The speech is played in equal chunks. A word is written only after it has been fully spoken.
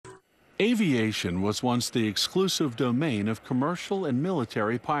Aviation was once the exclusive domain of commercial and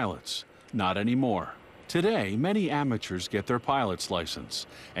military pilots. Not anymore. Today, many amateurs get their pilot's license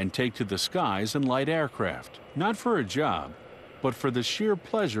and take to the skies in light aircraft, not for a job, but for the sheer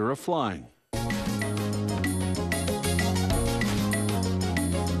pleasure of flying.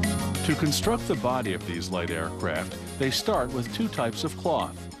 To construct the body of these light aircraft, they start with two types of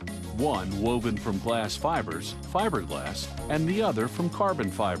cloth. One woven from glass fibers, fiberglass, and the other from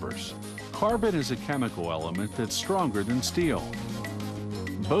carbon fibers. Carbon is a chemical element that's stronger than steel.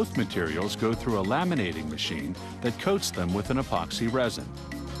 Both materials go through a laminating machine that coats them with an epoxy resin.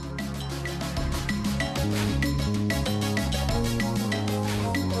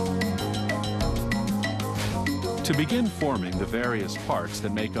 To begin forming the various parts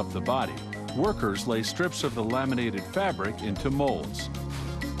that make up the body, workers lay strips of the laminated fabric into molds.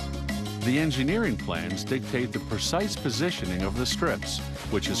 The engineering plans dictate the precise positioning of the strips,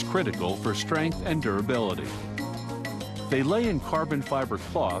 which is critical for strength and durability. They lay in carbon fiber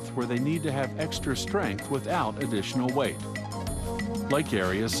cloth where they need to have extra strength without additional weight, like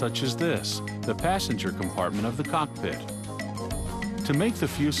areas such as this, the passenger compartment of the cockpit. To make the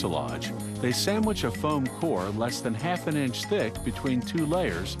fuselage, they sandwich a foam core less than ½ an inch thick between two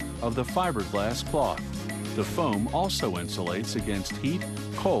layers of the fiberglass cloth. The foam also insulates against heat,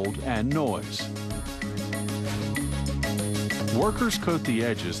 cold, and noise. Workers coat the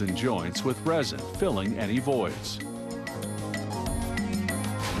edges and joints with resin, filling any voids.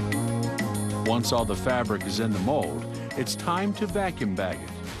 Once all the fabric is in the mold, it's time to vacuum bag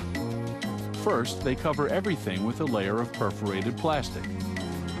it. First, they cover everything with a layer of perforated plastic.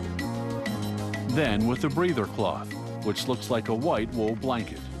 Then with a breather cloth, which looks like a white wool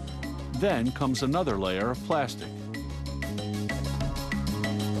blanket. Then comes another layer of plastic.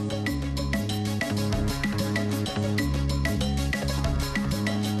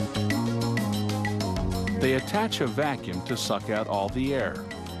 They attach a vacuum to suck out all the air.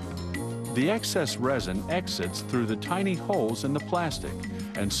 The excess resin exits through the tiny holes in the plastic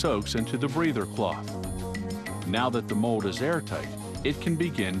and soaks into the breather cloth. Now that the mold is airtight, it can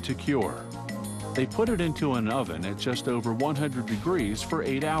begin to cure. They put it into an oven at just over 100 degrees for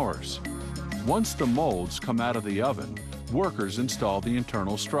 8 hours. Once the molds come out of the oven, workers install the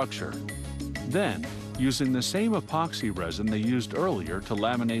internal structure. Then, using the same epoxy resin they used earlier to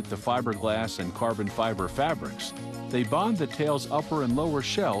laminate the fiberglass and carbon fiber fabrics, they bond the tail's upper and lower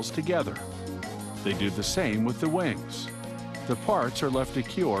shells together. They do the same with the wings. The parts are left to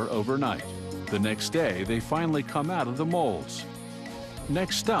cure overnight. The next day, they finally come out of the molds.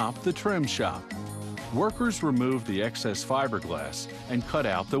 Next stop, the trim shop. Workers remove the excess fiberglass and cut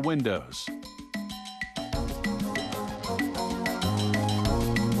out the windows.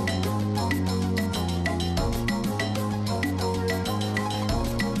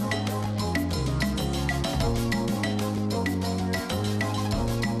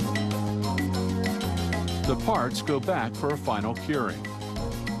 The parts go back for a final curing.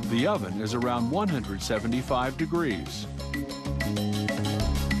 The oven is around 175 degrees.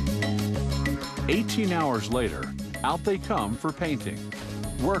 18 hours later, out they come for painting.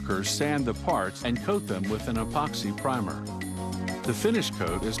 Workers sand the parts and coat them with an epoxy primer. The finish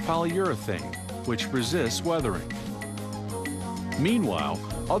coat is polyurethane, which resists weathering. Meanwhile,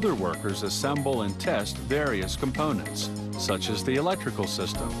 other workers assemble and test various components, such as the electrical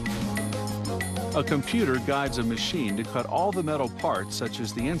system. A computer guides a machine to cut all the metal parts, such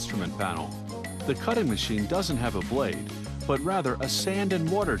as the instrument panel. The cutting machine doesn't have a blade, but rather a sand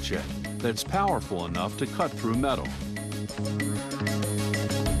and water jet that's powerful enough to cut through metal.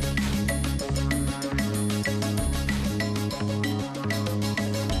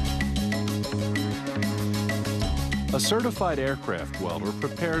 A certified aircraft welder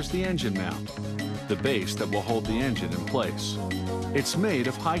prepares the engine mount, the base that will hold the engine in place. It's made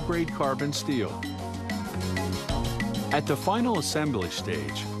of high-grade carbon steel. At the final assembly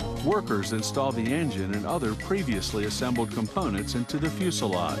stage, workers install the engine and other previously assembled components into the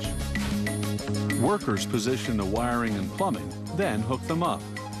fuselage. Workers position the wiring and plumbing, then hook them up.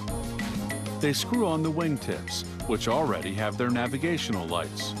 They screw on the wingtips, which already have their navigational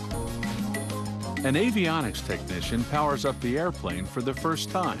lights. An avionics technician powers up the airplane for the first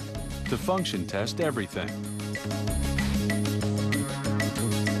time to function test everything.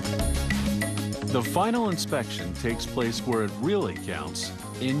 The final inspection takes place where it really counts,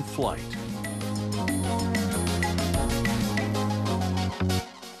 in flight.